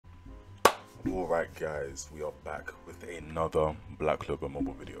Alright guys, we are back with another Black Clover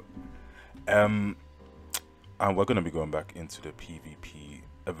mobile video. And we're going to be going back into the PvP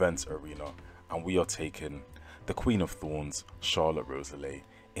events arena, and we are taking the Queen of Thorns, Charlotte Rosalie,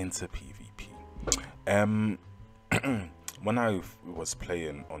 into PvP. When I was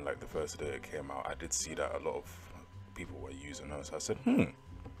playing on like the first day it came out, I did see that a lot of people were using her, so I said, you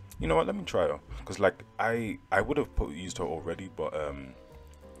know what, let me try her. Because like I would have used her already, but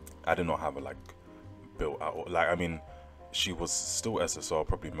I did not have her like built out. Like, I mean, she was still SSR,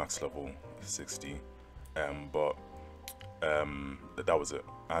 probably max level 60, but that was it.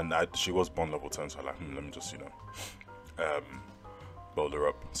 And she was bond level 10, so I like, let me just, you know, build her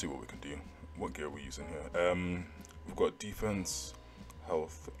up, see what we can do, what gear we're using here. We've got defense,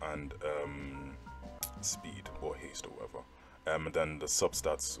 health, and speed or haste or whatever. And then the sub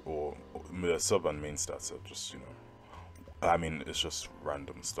stats or the sub and main stats are just, you know, I mean, it's just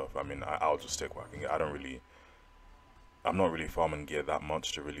random stuff. I mean, I'll just take what I can get. I'm not really farming gear that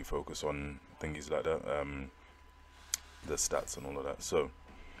much to really focus on thingies like that, the stats and all of that. So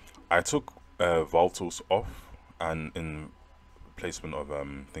I took Voltos off and in placement of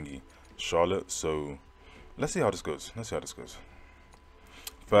thingy Charlotte. So let's see how this goes.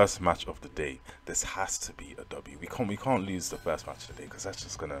 First match of the day. This has to be a W. We can't lose the first match of the day, because that's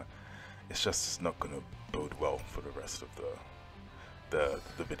just gonna, it's just not gonna bode well for the rest of the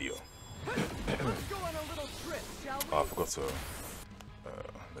video. Oh, I forgot to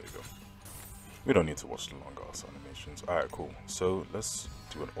there you go. We don't need to watch the long ass animations. Alright, cool. So let's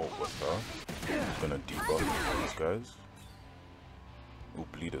do an ult with her. I'm gonna debuff these guys. We'll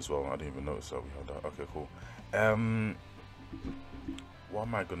bleed as well. I didn't even notice that we had that. Okay, cool. What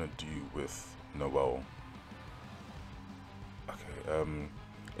am I gonna do with Noelle? Okay,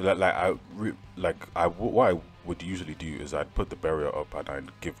 what I would usually do is I'd put the barrier up and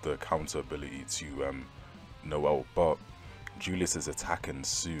I'd give the counter ability to Noelle, but Julius is attacking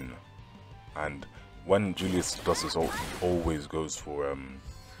soon, and when Julius does his ult, he always goes for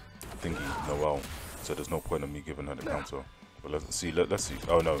thingy Noelle, so there's no point in me giving her the counter. But let's see.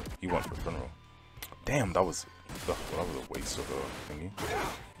 Oh no, he went for funeral. Damn, that was a waste of a thingy,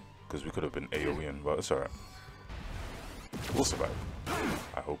 because we could have been AoEing, but it's alright. We'll survive,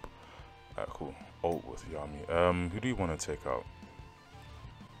 I hope. Alright, cool. Ult with Yami. Who do you want to take out?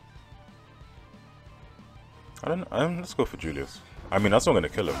 I don't know. Let's go for Julius. I mean, that's not going to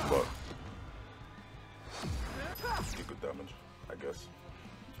kill him, but do good damage, I guess.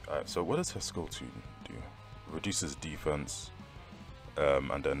 Alright, so what does her skill 2 do? Reduces defense,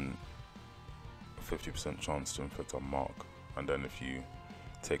 and then 50% chance to inflict on mark, and then if you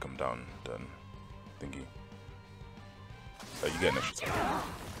take him down, then thingy. You get an extra time.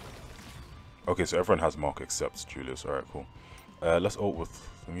 Okay, so everyone has mark except Julius. Alright, cool. Let's ult with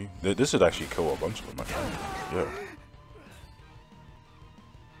thingy. This should actually kill a bunch of them, actually. Yeah.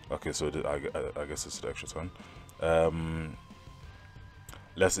 Okay, so I guess it's the extra turn.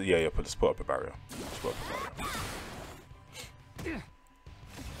 Let's put up a barrier.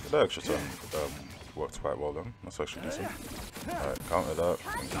 That extra turn worked quite well then. That's actually decent. Alright, counter that.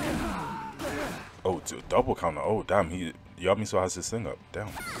 Oh, double counter. Oh, damn. Yami still has his thing up. Damn.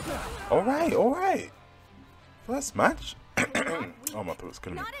 Alright. First match. Oh, my throat's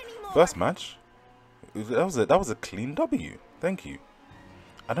killing me. First match. That was a clean W. Thank you.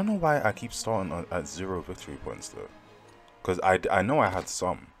 I don't know why I keep starting at 0 victory points though. Because I know I had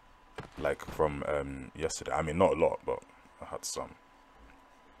some, like from yesterday. I mean, not a lot, but I had some.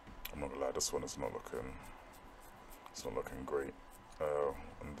 I'm not gonna lie, this one is not looking. It's not looking great.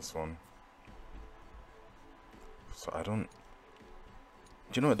 On this one. So I don't.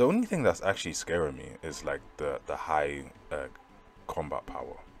 Do you know what? The only thing that's actually scaring me is like the high combat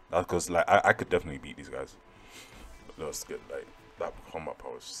power. Because like I could definitely beat these guys. But let's get like that combat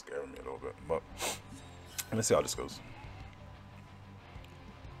power is scaring me a little bit. But let's see how this goes.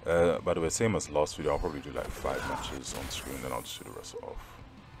 By the way, same as last video, I'll probably do like 5 matches on screen, then I'll just do the rest off.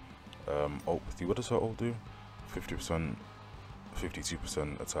 Ult with you. What does her ult do? 50%,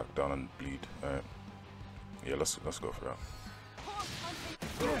 52% attack down and bleed. Alright. Yeah, let's go for that.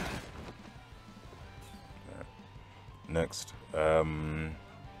 Alright. Next. I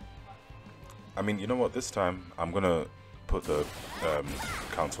mean, you know what? This time I'm gonna put the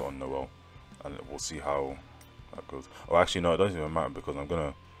counter on Noelle, and we'll see how that goes. Oh, actually, no, it doesn't even matter, because I'm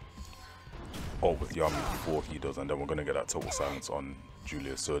gonna ult with Yami before he does, and then we're gonna get that total silence on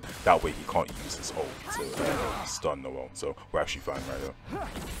Julius, so that way he can't use his ult to stun Noelle. So we're actually fine right here.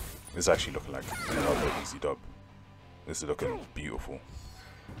 It's actually looking like another easy dub. This is looking beautiful.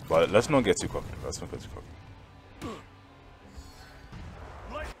 But let's not get too cocky.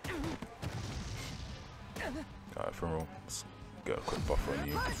 Alright, for real. Let's get a quick buffer on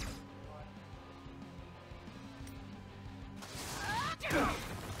you.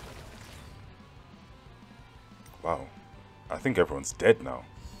 Wow. I think everyone's dead now.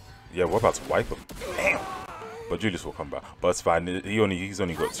 Yeah, we're about to wipe him. Damn. But Julius will come back. But it's fine. He's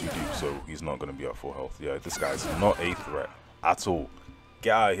only got 2 deep, so he's not gonna be at full health. Yeah, this guy's not a threat at all.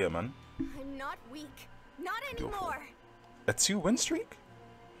 Get out of here, man. I'm not weak. Not anymore. A 2-win streak?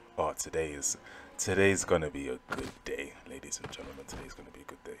 Oh, today's gonna be a good day, ladies and gentlemen. Today's gonna be a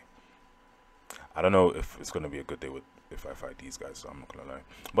good day. I don't know if it's gonna be a good day if I fight these guys. So I'm not gonna lie.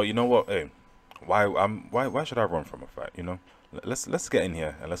 But you know what? Hey, why should I run from a fight? You know, let's get in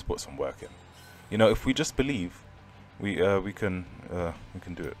here and let's put some work in. You know, if we just believe, we can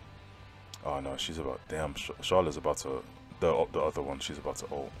do it. Oh no, she's about. Damn, Charlotte's about to. The other one, she's about to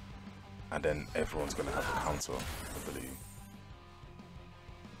ult, and then everyone's gonna have a counter, I believe.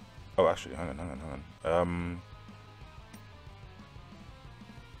 Oh, actually, hang on.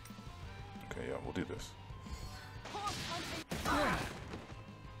 Okay, yeah, we'll do this.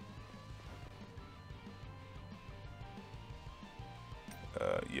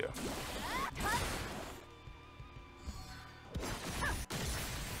 Yeah.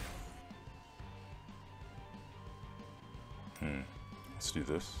 Let's do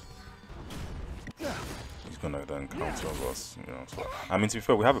this. He's gonna then counter us, you know. So, I mean, to be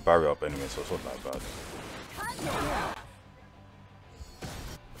fair, we have a barrier up anyway, so it's not that bad.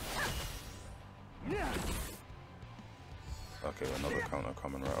 Okay, another counter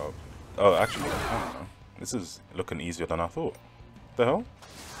coming right up. Oh, actually, this is looking easier than I thought. What the hell?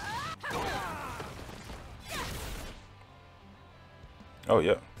 Oh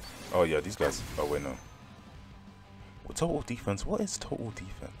yeah. Oh yeah, these guys. Oh wait, no. Total defense. What is total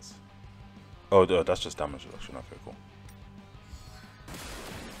defense? Oh, that's just damage reduction. Okay, cool.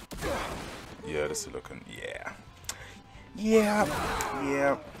 Yeah, this is looking. Yeah.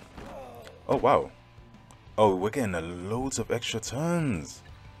 Oh wow. Oh, we're getting loads of extra turns.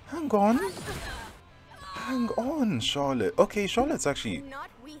 Hang on, Charlotte. Okay, Charlotte's actually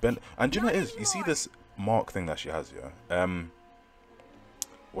been. And do you know what it is? You see this mark thing that she has here?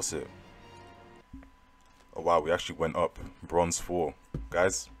 What's it? Oh wow, we actually went up. Bronze 4.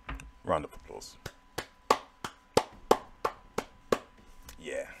 Guys, round of applause.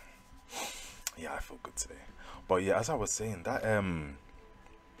 Yeah. Yeah, I feel good today. But yeah, as I was saying, that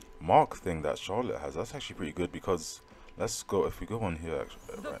mark thing that Charlotte has, that's actually pretty good because let's go, if we go on here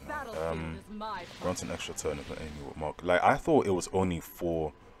actually, right now, grant an extra turn if an enemy with mark. Like, I thought it was only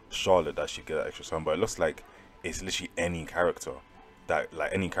for Charlotte that she get that extra turn, but it looks like it's literally any character that,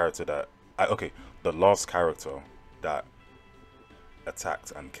 like, any character that, okay, the last character that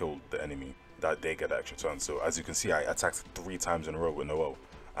attacked and killed the enemy, that they get that extra turn. So as you can see, I attacked 3 times in a row with no ult,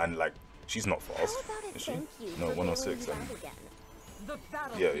 and like, she's not fast, is she? No, 106. And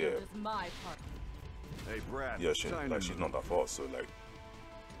yeah. Hey, Brad, yeah, she's not that fast. So like,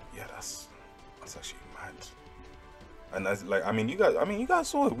 yeah, that's actually mad. And as like, I mean, you guys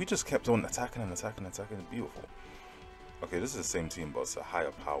saw it. We just kept on attacking. Beautiful. Okay, this is the same team, but it's a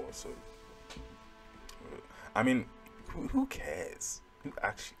higher power. So, I mean, who cares? Who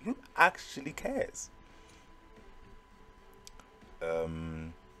actually cares?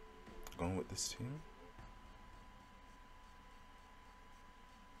 Going with this team.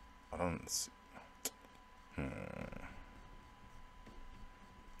 I don't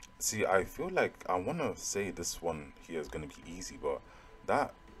see. I feel like I want to say this one here is going to be easy, but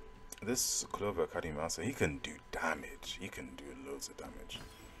this Clover Academy Master, he can do damage. He can do loads of damage.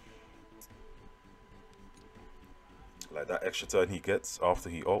 Like, that extra turn he gets after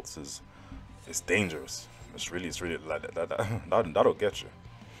he ults is dangerous. It's really like that'll get you.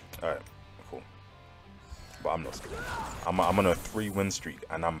 Alright, cool. But I'm not scared. I'm on a 3-win streak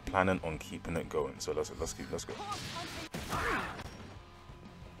and I'm planning on keeping it going. So let's go.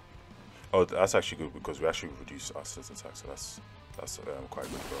 Oh, that's actually good because we actually reduce our assist attack, so that's quite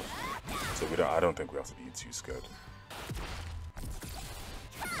good for us. So I don't think we have to be too scared.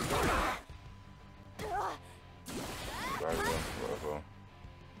 Whatever.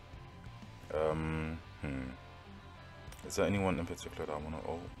 Is there anyone in particular that I want to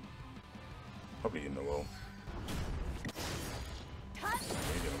ult? Probably in the world.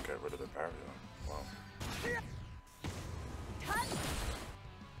 Maybe don't get rid of the barrier. Wow.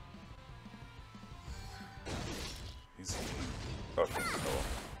 He's okay. Oh.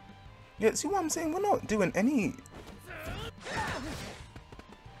 Yeah, see what I'm saying? We're not doing any.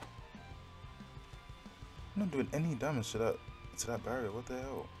 We're not doing any damage to that barrier. What the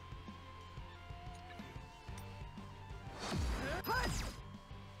hell?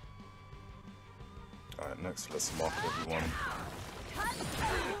 Alright, next, let's mark everyone.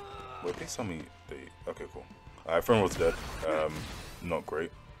 Wait, please tell me they... Okay, cool. Alright, Finral's dead. Not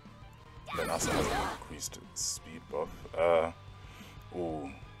great. Then Asa has an increased speed buff. Oh,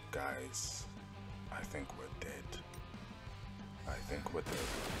 guys. I think we're dead. I think we're dead.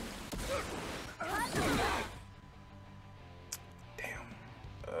 Damn.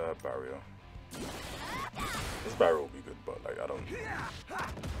 Barrier. This barrier will be good, but like I don't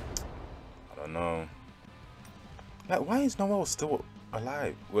know. Like, why is Noelle still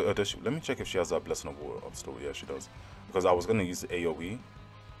alive? Wait, does she, let me check if she has that blessing of war up still. Yeah, she does. Because I was gonna use the AoE,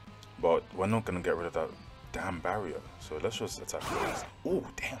 but we're not gonna get rid of that damn barrier. So let's just attack first. Oh,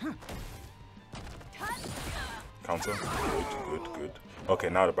 damn. Counter. Good. Okay,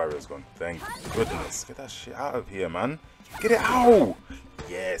 now the barrier's gone. Thank goodness. Get that shit out of here, man. Get it out!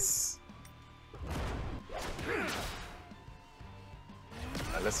 Yes!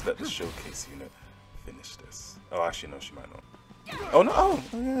 Now let's let the showcase unit finish this. Oh, actually, no, she might not. Oh, no! Oh,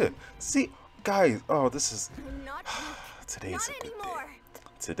 yeah. See, guys, oh, this is... Today is a good day.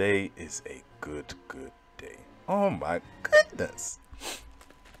 Today is a good day. Oh my goodness!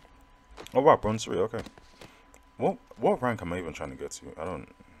 Oh wow, bronze 3, okay. What rank am I even trying to get to?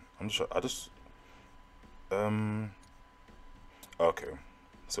 Okay.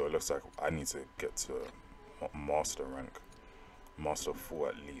 So it looks like I need to get to master rank. Master 4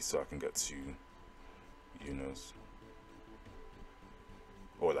 at least, so I can get to Yuno's.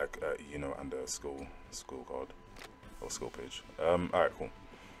 Or like Yuno and the school card. Or school page. Alright, cool.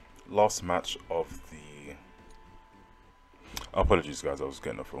 Last match of the... Apologies guys, I was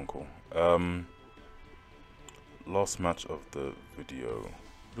getting a phone call. Last match of the video.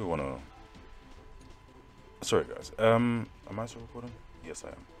 Do we wanna... Sorry guys. Am I still recording? Yes I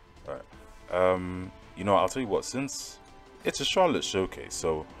am. Alright. You know, I'll tell you what, since it's a Charlotte showcase,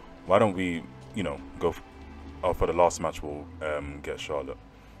 so why don't we, you know, go for the last match we'll get Charlotte.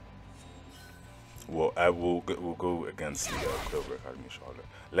 We'll go against the Clover Academy Charlotte.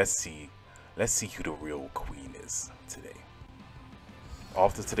 Let's see who the real queen is today.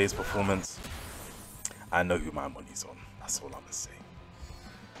 After today's performance, I know who my money's on. That's all I'm gonna say.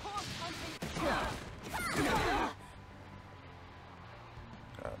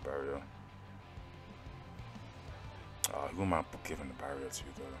 Barrier. Who am I giving the barrier to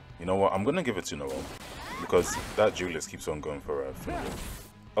though? You know what? I'm gonna give it to Noelle because that Julius keeps on going for a finger.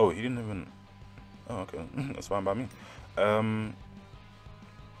 Oh, he didn't even. Oh, okay. That's fine by me. Do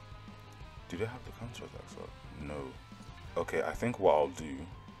they have the counter attacks up? No. Okay, I think what I'll do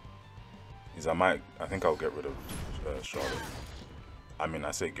is I think I'll get rid of Charlotte. I mean,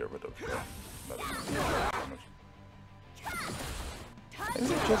 I say get rid of damage.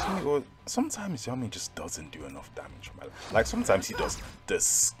 Is it just me, or sometimes Yami just doesn't do enough damage for my life? Like sometimes he does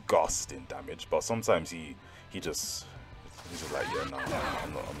disgusting damage, but sometimes he's just like, yeah, no,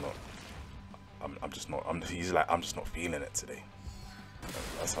 I'm just not. He's like, I'm just not feeling it today.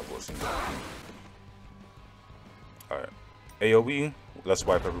 That's how it seems. All right, AOE. Let's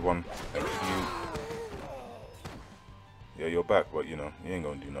wipe everyone. Thank you. Yeah, you're back, but you know you ain't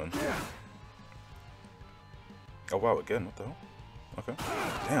gonna do nothing. Oh wow, again, what the hell? Okay.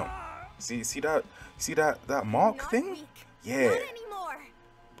 Damn. See that mark thing? Yeah.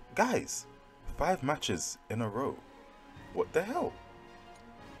 Guys, 5 matches in a row. What the hell?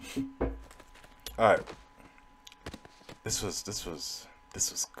 Alright. This was good.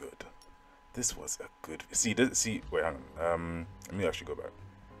 This was a good wait, hang on. Let me actually go back.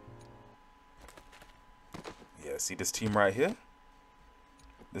 Yeah, see this team right here?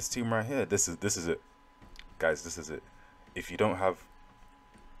 This team right here, this is it. Guys, this is it. If you don't have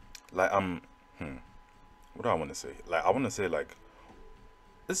like what do I want to say? Like I want to say like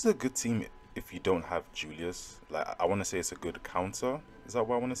this is a good team if you don't have Julius. Like I want to say it's a good counter. Is that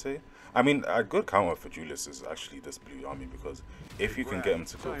what I want to say? I mean, a good counter for Julius is actually this blue army, because if you can get him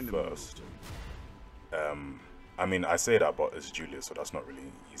to go first, I mean, I say that, but it's Julius, so that's not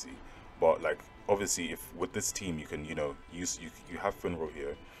really easy. But like obviously, if with this team you can, you know, you have Finro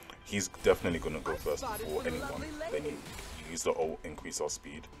here. He's definitely gonna go first before anyone. Then you use the ult, increase our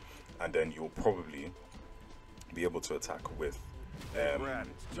speed, and then you'll probably be able to attack with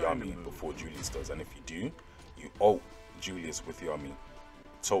Yami before Julius does. And if you do, you ult Julius with Yami,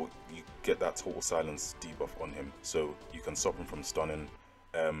 so you get that total silence debuff on him, so you can stop him from stunning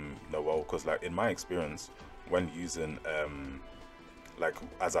Noelle. Because like in my experience, when using like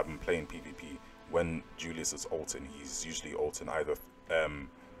as I've been playing PvP, when Julius is ulting, he's usually ulting either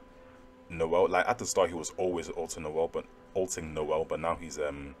Noelle. Like at the start he was always ulting Noelle, but now he's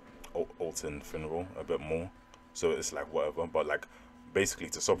ulting Finral a bit more, so it's like whatever. But like basically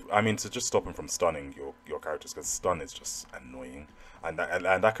to stop. I mean, to just stop him from stunning your characters, because stun is just annoying, and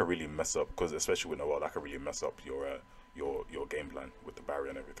that could really mess up. Because especially with Noel, that could really mess up your game plan with the barrier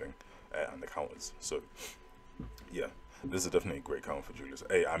and everything, and the counters. So yeah, this is definitely a great counter for Julius.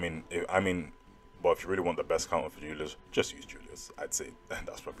 Hey, but if you really want the best counter for Julius, just use Julius. I'd say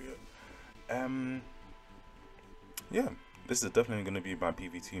that's probably it. Yeah, this is definitely going to be my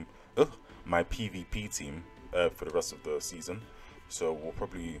PV team. My PvP team for the rest of the season. So we'll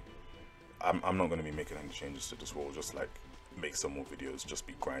probably. I'm not going to be making any changes to this. We'll just like make some more videos. Just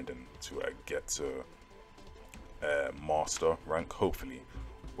be grinding to get to master rank. Hopefully.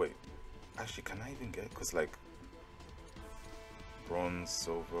 Wait, actually, can I even get? Because like bronze,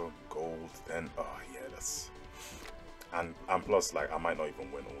 silver, gold. Then yeah, that's. And plus, like I might not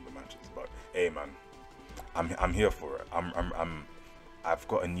even win all the matches. But hey, man. I'm here for it. I've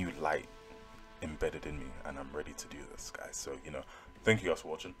got a new light embedded in me, and I'm ready to do this, guys. So you know, thank you guys for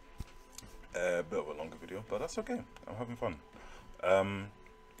watching. A bit of a longer video, but that's okay. I'm having fun.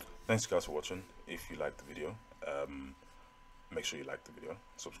 Thanks guys for watching. If you liked the video, make sure you like the video,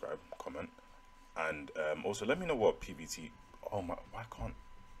 subscribe, comment, and also let me know what PvT. Oh my, why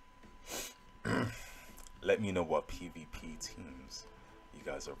can't? Let me know what PvP teams you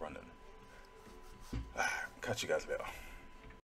guys are running. Catch you guys later.